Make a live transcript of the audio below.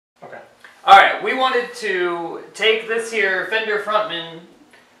Alright, we wanted to take this here Fender Frontman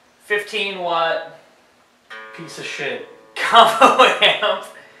 15-watt piece of shit combo amp,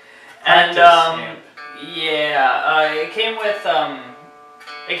 and amp. yeah, it came with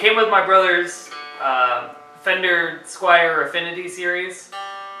my brother's Fender Squier Affinity series,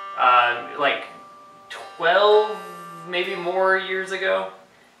 like 12, maybe more years ago,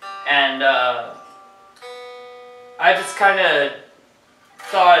 and I just kind of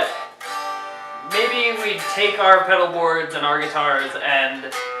thought maybe we'd take our pedal boards and our guitars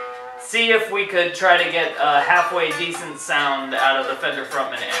and see if we could try to get a halfway decent sound out of the Fender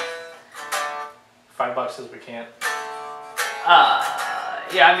Frontman amp. $5 says we can't.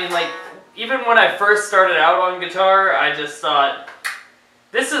 Yeah, I mean, like, even when I first started out on guitar, I just thought,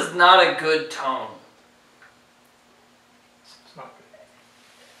 this is not a good tone. It's not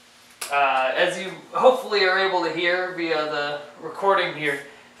good. As you hopefully are able to hear via the recording here,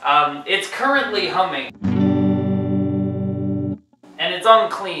 it's currently humming. And it's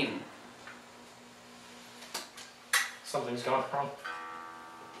unclean. Something's going wrong.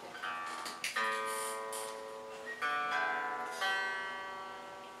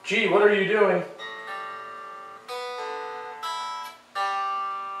 Gee, what are you doing?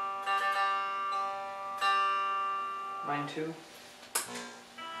 Mine too.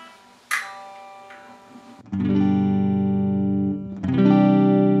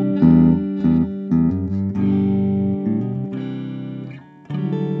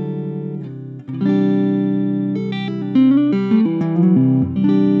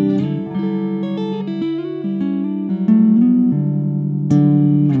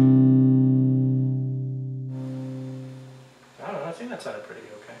 I think that sounded pretty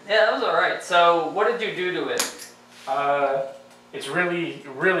okay. Yeah, that was alright. So, what did you do to it? It's really,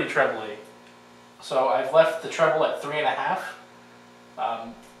 really trebly. So I've left the treble at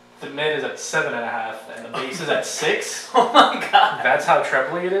 3.5. The mid is at 7.5, and the bass is at 6. Oh my god. That's how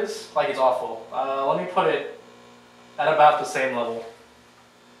trebly it is. Like, it's awful. Let me put it at about the same level.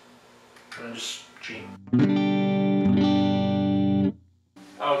 And then just G.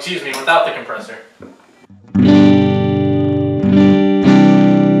 Oh, excuse me, without the compressor.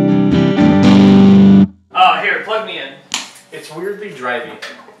 Oh, here, plug me in. It's weirdly drivey.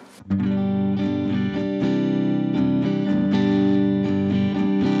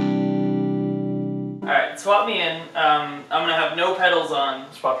 Alright, swap me in. I'm gonna have no pedals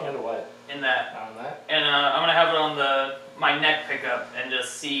on. Swap you into what? In that. On that? And I'm gonna have it on my neck pickup and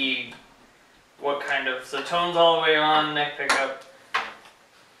just see what kind of, so tones all the way on, neck pickup.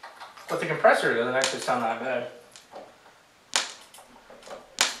 But the compressor doesn't actually sound that bad.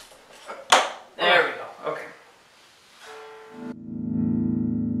 There we go, okay.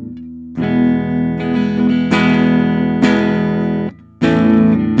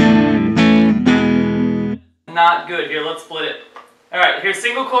 Not good. Here, let's split it. Alright, here's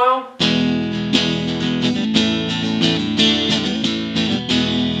single coil.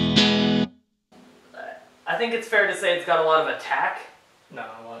 I think it's fair to say it's got a lot of attack. No,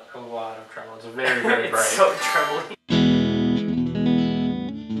 a lot of treble. It's very, very bright. It's so trebly.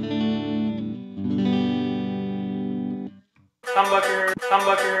 Humbucker,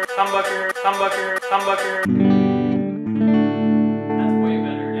 humbucker, humbucker, humbucker, humbucker. That's way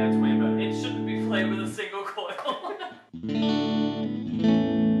better. Yeah, it's way better. It shouldn't be played with a single coil.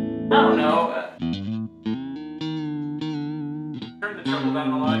 I don't know. Turn the treble down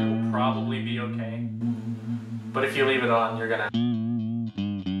a lot, it will probably be okay. But if you leave it on, you're gonna...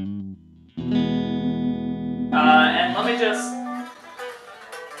 And let me just...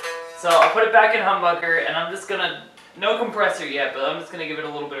 So I'll put it back in humbucker, and I'm just gonna... No compressor yet, but I'm just gonna give it a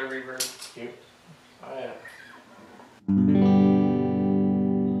little bit of reverb. Cute. Oh yeah.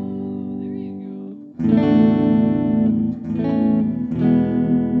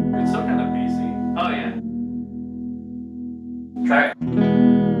 It's still kind of bassy. Oh yeah. Try it.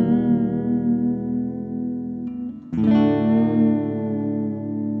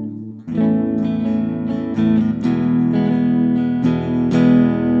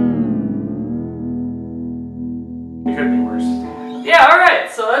 It could be worse. Yeah, alright,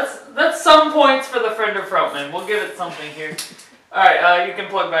 so that's some points for the Fender Frontman. We'll give it something here. Alright, you can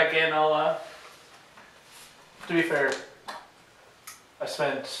plug back in, I'll To be fair, I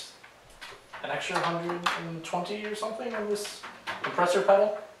spent an extra 120 or something on this compressor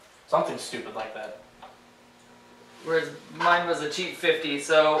pedal. Something stupid like that. whereas mine was a cheap 50,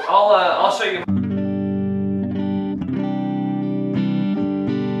 so I'll show you.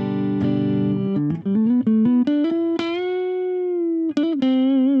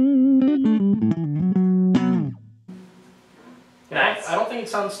 Nice. I don't think think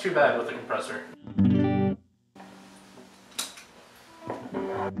it sounds too bad with the compressor.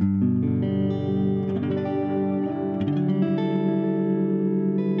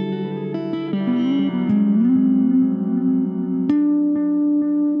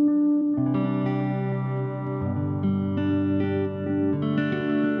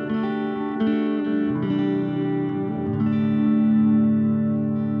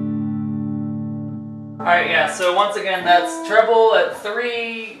 Alright, yeah, so once again, that's treble at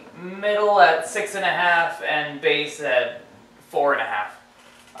 3, middle at 6.5, and bass at 4.5.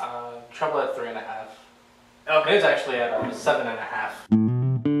 Treble at 3.5. Okay. It's actually at 7.5.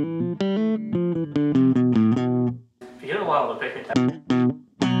 If you get a lot of the pick and tap,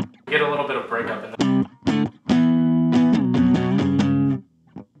 you get a little bit of breakup in there.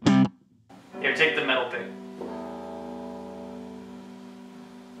 Here, take the metal pick.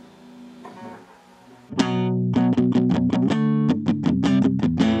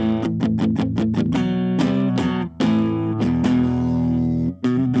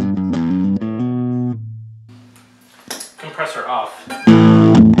 Compressor off.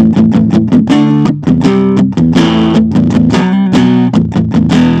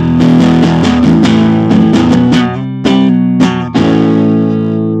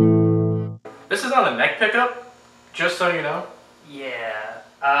 This is not a neck pickup, just so you know. Yeah.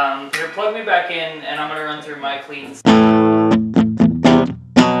 Here, plug me back in, and I'm gonna run through my cleans.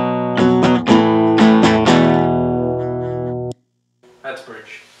 That's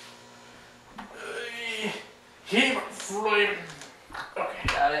bridge. Keep flame. Okay.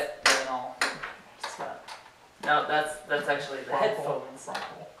 Got it. And all. No, that's actually the headphones.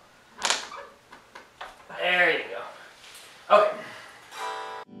 There you go. Okay.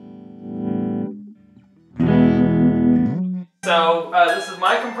 So this is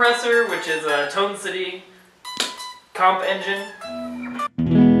my compressor, which is a Tone City comp engine.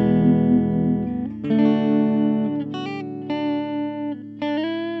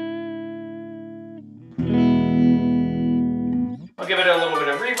 I'll give it a little bit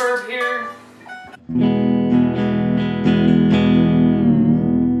of reverb here.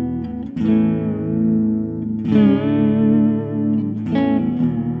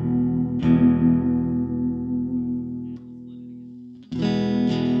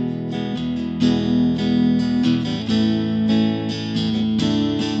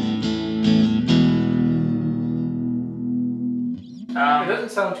 It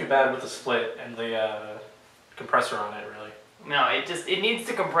doesn't sound too bad with the split and the compressor on it, really. No, it needs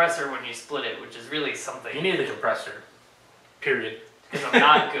the compressor when you split it, which is really something. You need the compressor. Period. Because I'm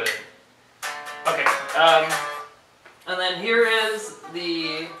not good. Okay, and then here is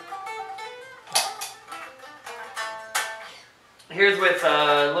the... Here's with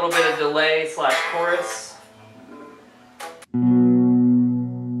a little bit of delay / chorus.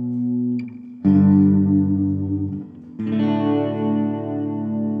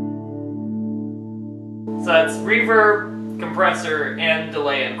 So that's reverb, compressor, and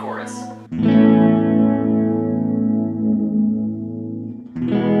delay and chorus.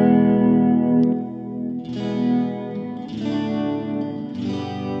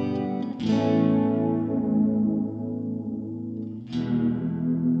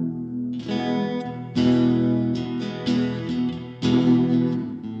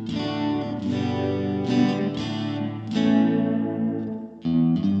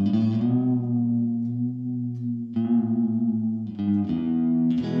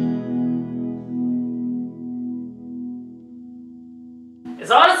 It's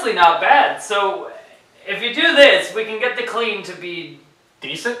honestly not bad. So if you do this, we can get the clean to be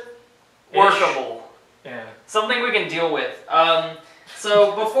Decent? workable. Yeah. Something we can deal with.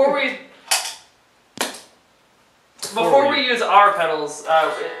 So before we use our pedals,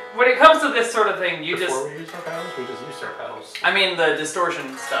 when it comes to this sort of thing, you Before we use our pedals, we just used our pedals. I mean the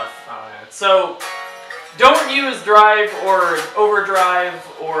distortion stuff. Oh, yeah. So don't use drive or overdrive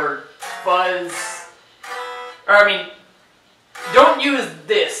or fuzz. Or I mean, don't use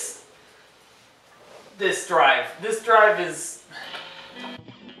this drive. This drive is...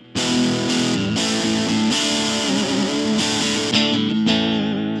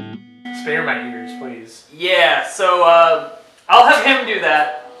 Spare my ears, please. Yeah, so I'll have him do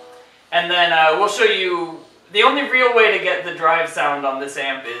that, and then we'll show you... The only real way to get the drive sound on this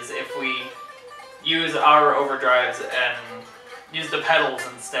amp is if we use our overdrives and use the pedals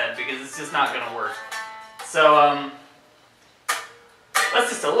instead, because it's just not going to work. So, let's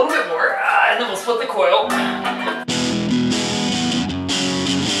just a little bit more, and then we'll split the coil.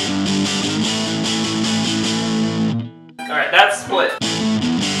 Alright, that's split.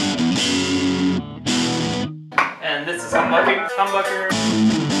 And this is Humbucker.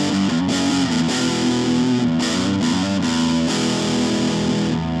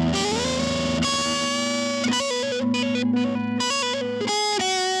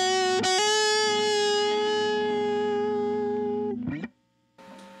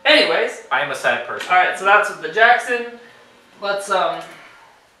 Anyways, I am a sad person. all right, so that's with the Jackson. Let's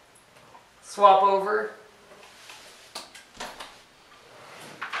swap over.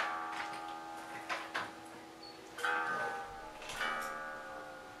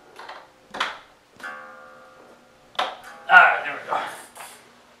 Ah, there we go.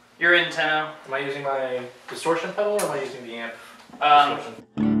 You're in Tenno. Am I using my distortion pedal or am I using the amp distortion?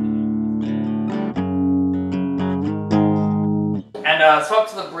 And swap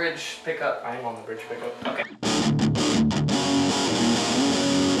to the bridge pickup. I am on the bridge pickup. Okay.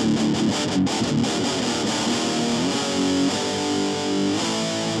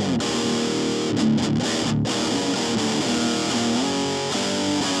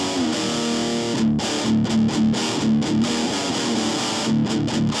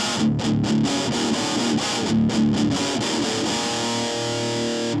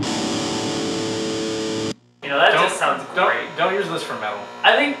 That just sounds great. Don't use this for metal.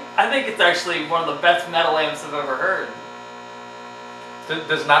 I think it's actually one of the best metal amps I've ever heard.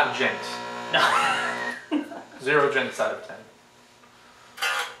 Does not gent. No. 0 gents out of 10.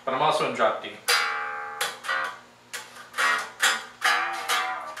 But I'm also in drop D.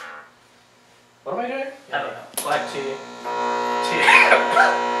 What am I doing? I don't know. Black T. T. Is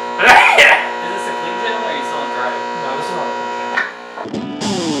this a clean channel or are you still in drive? No, this is not a clean channel.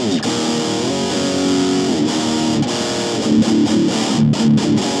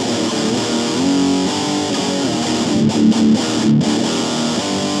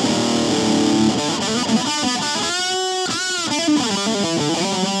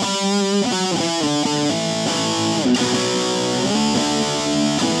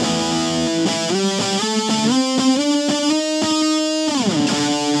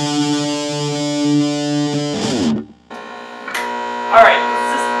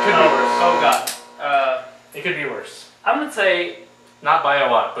 It could be worse. I'm gonna say not by a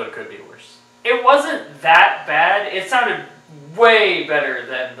lot, but it could be worse. It wasn't that bad. It sounded way better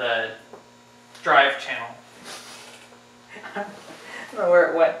than the drive channel. I don't know where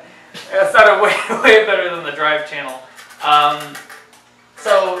it went. It sounded way better than the drive channel.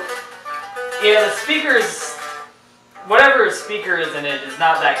 So yeah, the speakers, whatever speaker is in it, is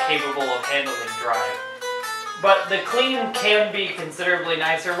not that capable of handling drive. But the clean can be considerably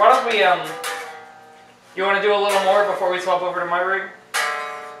nicer. Why don't we you want to do a little more before we swap over to my rig?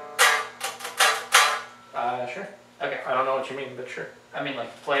 Sure. Okay. I don't know what you mean, but sure. I mean,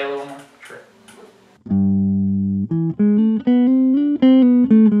 like, play a little more? Sure.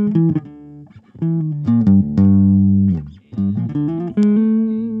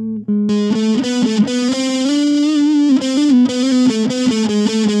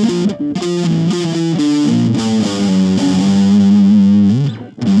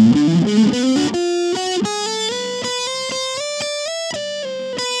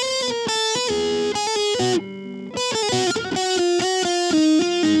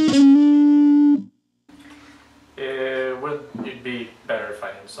 It'd be better if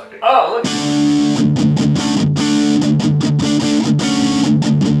I didn't suck it. Oh, look.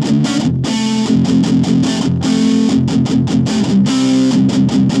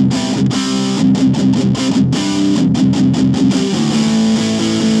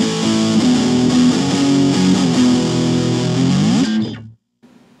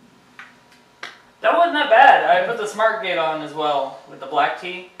 That wasn't that bad. I put the smart gate on as well with the black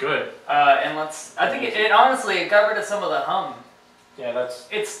tea. Good. And I think it honestly, it got rid of some of the hum. Yeah, that's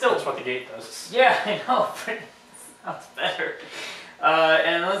what the gate does. Yeah, I know, but it sounds better.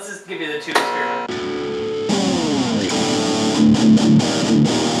 And let's just give you the tube experiment.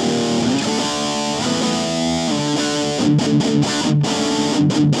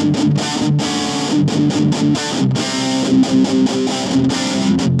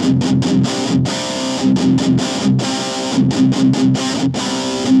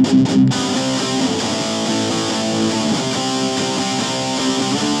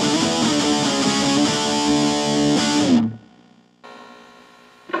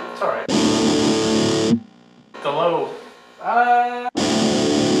 It's alright. The low.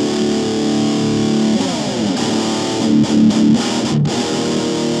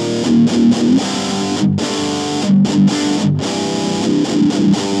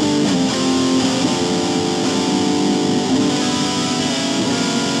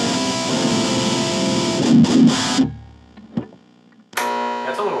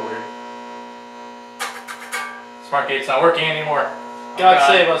 Smart gauge it's not working anymore. God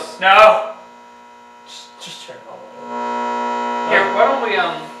save us. No! Just turn it all the way. Here, why don't we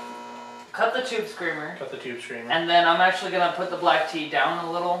cut the tube screamer. Cut the tube screamer. And then I'm actually gonna put the black tea down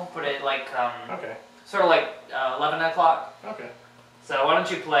a little, put it like okay. Sort of like 11 o'clock. Okay. So why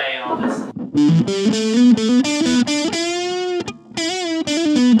don't you play all this?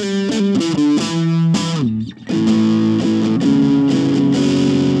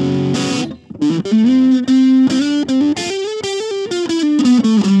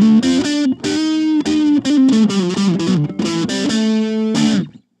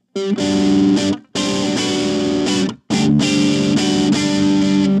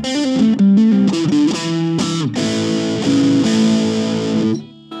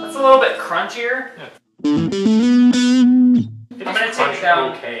 That's a little bit crunchier. Yeah. I'm gonna take it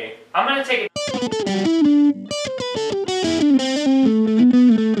down. Okay. I'm gonna take it.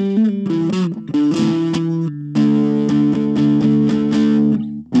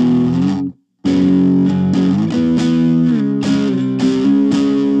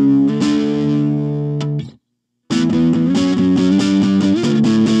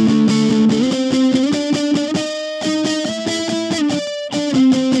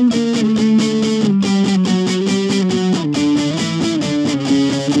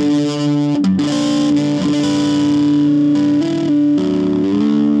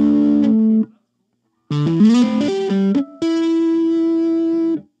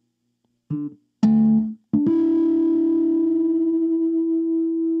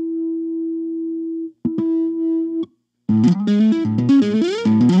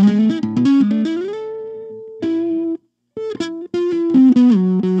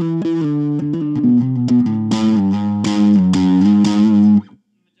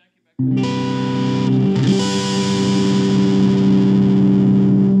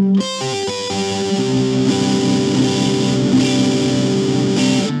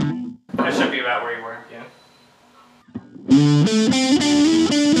 That should be about where you were. Yeah.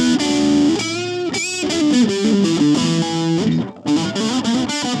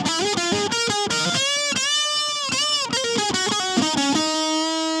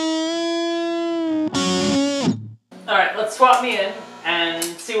 Alright, let's swap me in and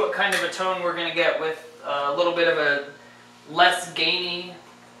see what kind of a tone we're gonna get with a little bit of a less gainy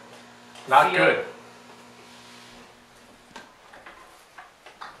Not feel. good.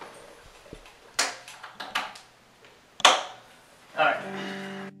 Alright.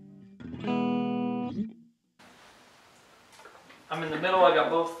 I'm in the middle, I got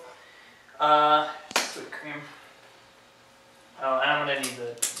both. Sweet cream. Oh, and I'm gonna need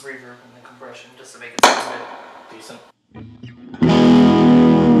the reverb and the compression just to make it sound good. Decent.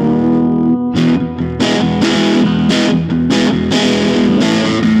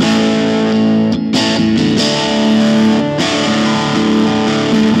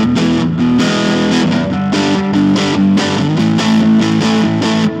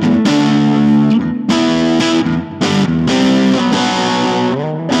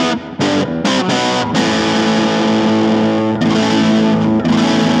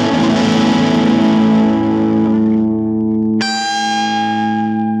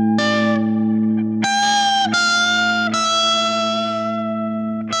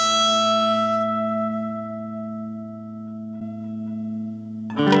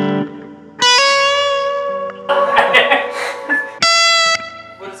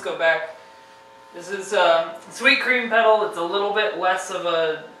 We'll just go back. This is sweet cream pedal. It's a little bit less of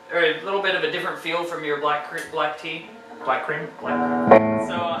a, or a little bit of a different feel from your black tea. Black cream? Black cream.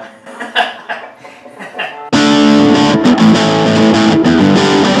 So,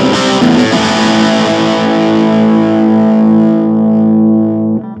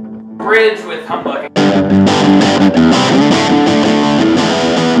 bridge with humbugging.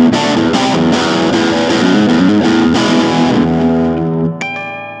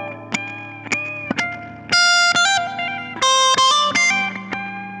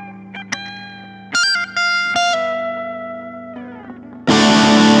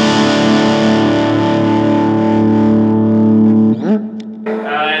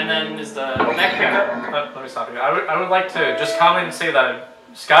 And then is the neck pickup. Let me stop you. I would like to just comment and say that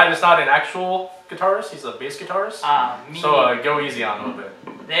Scott is not an actual guitarist, he's a bass guitarist. Me. So go easy on him a bit.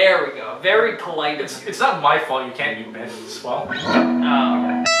 There we go. Very polite of you. It's not my fault you can't do bends as well.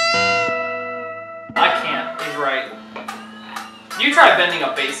 Oh. I can't. He's right. You try bending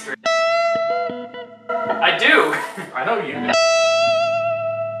a bass string. I do. I know you do.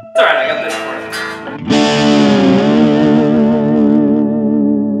 It's alright, I got this for you.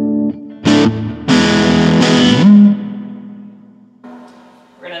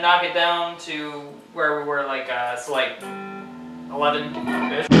 We're gonna knock it down to where we were, like, so like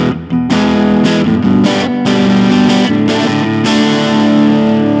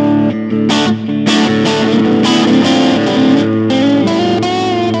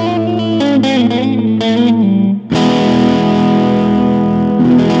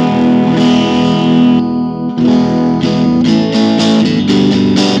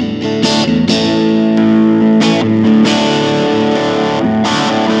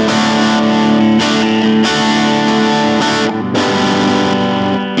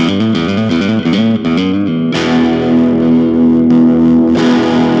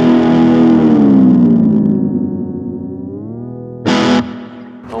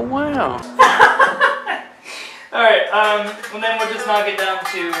Oh wow. Alright, and then we'll just knock it down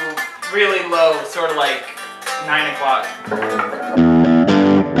to really low, sort of like 9 o'clock.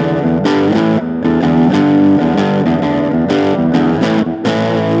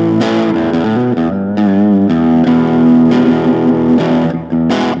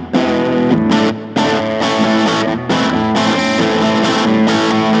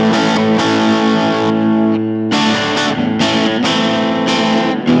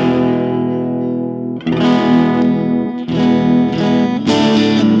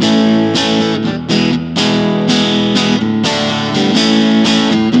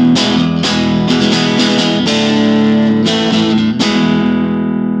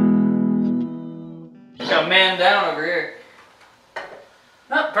 Got a man down over here.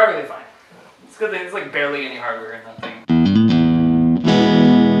 Not perfectly fine. It's good thing there's like barely any hardware in that thing.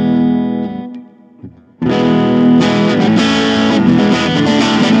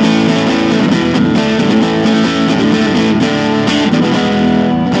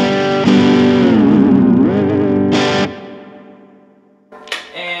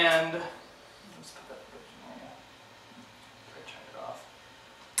 And let's put that normal. Turn it off.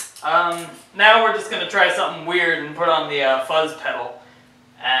 Now we're just gonna try something weird and put on the fuzz pedal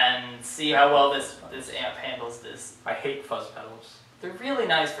and see how well this amp handles this. I hate fuzz pedals. They're really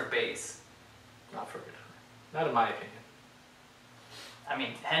nice for bass. Not for guitar. Not in my opinion. I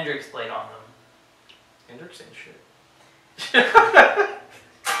mean, Hendrix played on them. Hendrix ain't shit.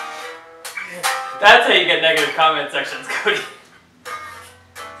 That's how you get negative comment sections, Cody.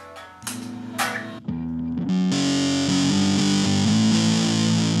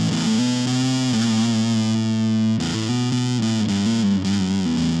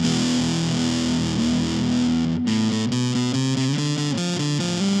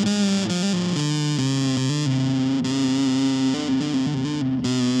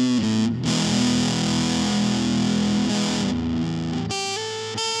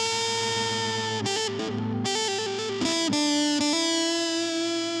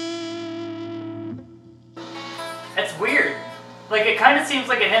 It's weird. Like, it kind of seems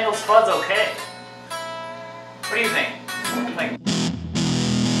like it handles fuzz okay. What do you think? Like,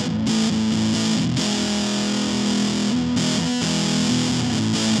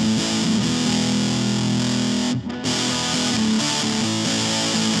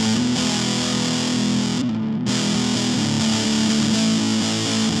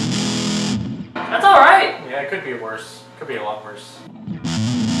 that's alright. Yeah, it could be worse. Could be a lot worse.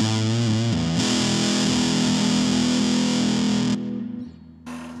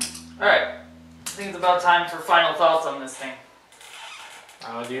 Alright. I think it's about time for final thoughts on this thing.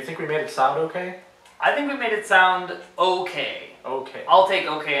 Do you think we made it sound okay? I think we made it sound okay. Okay. I'll take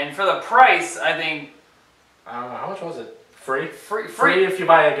okay. And for the price, I think... I don't know, how much was it? Free? Free if you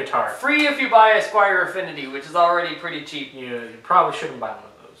buy a guitar. Free if you buy a Squier Affinity, which is already pretty cheap. You probably shouldn't buy one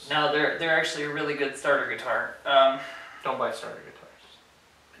of those. No, they're actually a really good starter guitar. Don't buy starter guitars.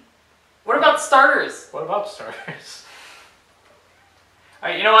 What about starters? What about starters?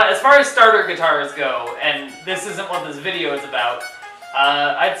 Alright, you know what? As far as starter guitars go, and this isn't what this video is about,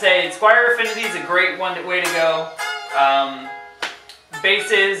 I'd say Squier Affinity is a great way to go.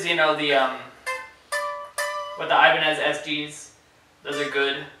 Basses, you know, the Ibanez SGs, those are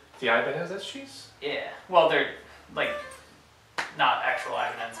good. The Ibanez SGs? Yeah. Well, they're like not actual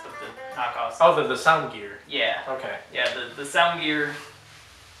Ibanez, but the knockoffs. Oh, the sound gear. Yeah. Okay. Yeah, the sound gear.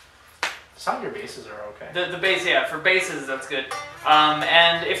 Sound gear basses are okay. The bass, yeah, for basses that's good.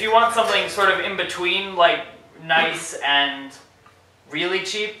 And if you want something sort of in between, like nice and really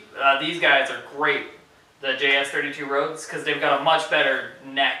cheap, these guys are great. The JS32 Rhodes, because they've got a much better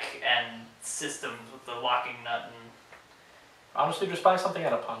neck and systems with the locking nut. And honestly, just buy something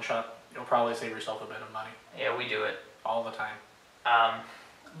at a pawn shop. You'll probably save yourself a bit of money. yeah, we do it all the time.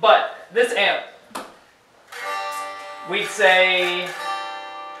 But this amp, we'd say,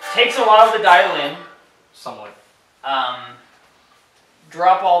 takes a lot of the dial in. Somewhat.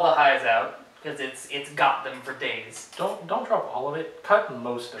 Drop all the highs out, because it's got them for days. Don't drop all of it. Cut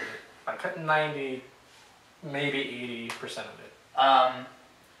most of it. Like cut 90, maybe 80% of it.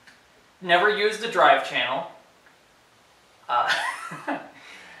 Never use the drive channel.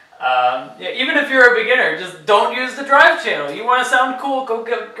 Yeah, even if you're a beginner, just don't use the drive channel. You want to sound cool? Go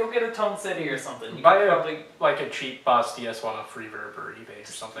get a Tone City or something. You buy probably like a cheap Boss DS1 off Reverb or eBay or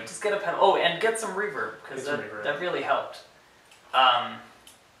something. just get a pedal. Oh, and get some reverb because that really helped. And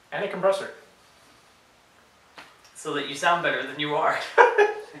a compressor. So that you sound better than you are.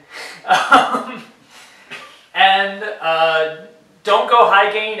 And don't go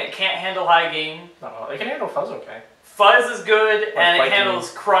high gain. It can't handle high gain. No, it can handle fuzz okay. Fuzz is good, and it light handles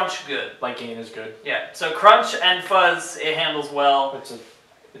gain. crunch good. Light gain is good. Yeah, so crunch and fuzz it handles well.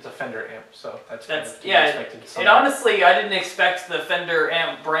 It's a Fender amp, so that's That's kind of yeah. expected. And honestly, I didn't expect the Fender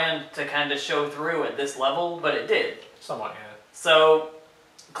amp brand to kind of show through at this level, but it did. Somewhat, yeah. So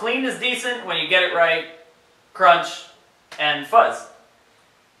clean is decent when you get it right. Crunch and fuzz.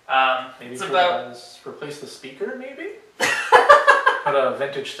 Maybe it's about replace the speaker, maybe. Put a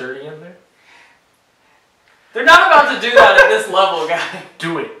vintage 30 in there. They're not about to do that at this level, guy.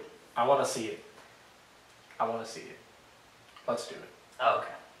 Do it. I want to see it. I want to see it. Let's do it. Oh,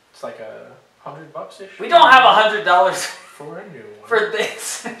 okay. It's like $100-ish. We don't have $100 for a new one. for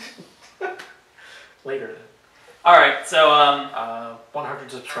this. Later then. All right, so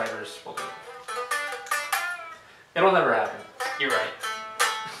 100 subscribers. We'll do it. It'll never happen. You're right.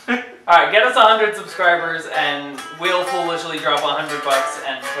 All right, get us 100 subscribers, and we'll foolishly drop $100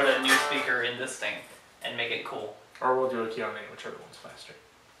 and put a new speaker in this thing and make it cool. Or we'll do a Q&A, whichever one's faster.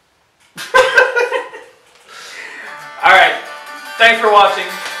 All right, thanks for watching.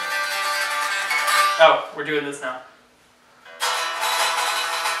 Oh, we're doing this now.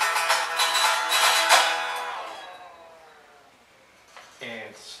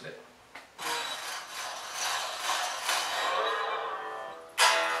 And snip.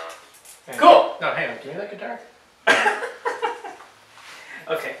 And Cool. No, hang on. Give me that guitar.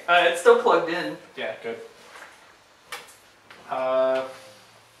 Okay, it's still plugged in. Yeah, good.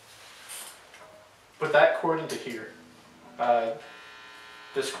 Put that cord into here.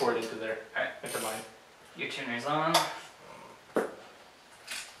 This cord into there. All right. Into mine. Your tuner's on.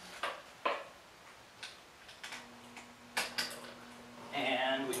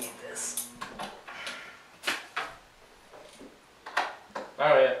 And we need this.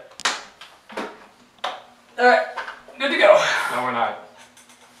 Oh yeah. All right, good to go. No, we're not.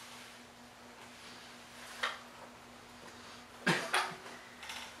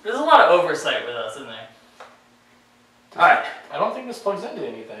 There's a lot of oversight with us, isn't there? All right. I don't think this plugs into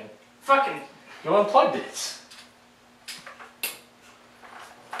anything. Fucking. You unplugged it.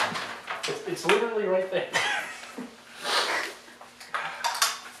 It's literally right there.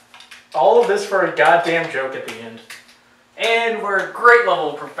 All of this for a goddamn joke at the end. And we're a great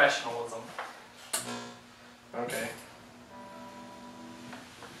level of professionalism. Okay.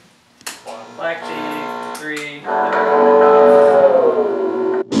 Black T, 3.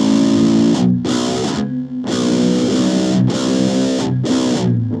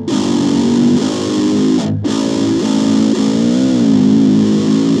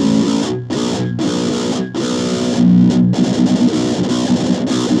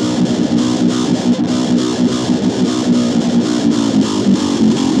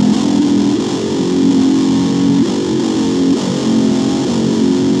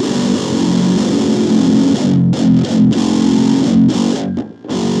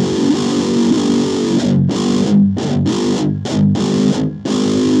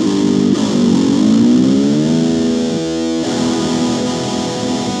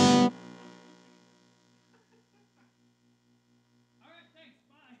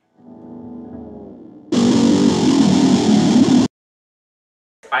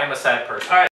 I am a sad person. All right.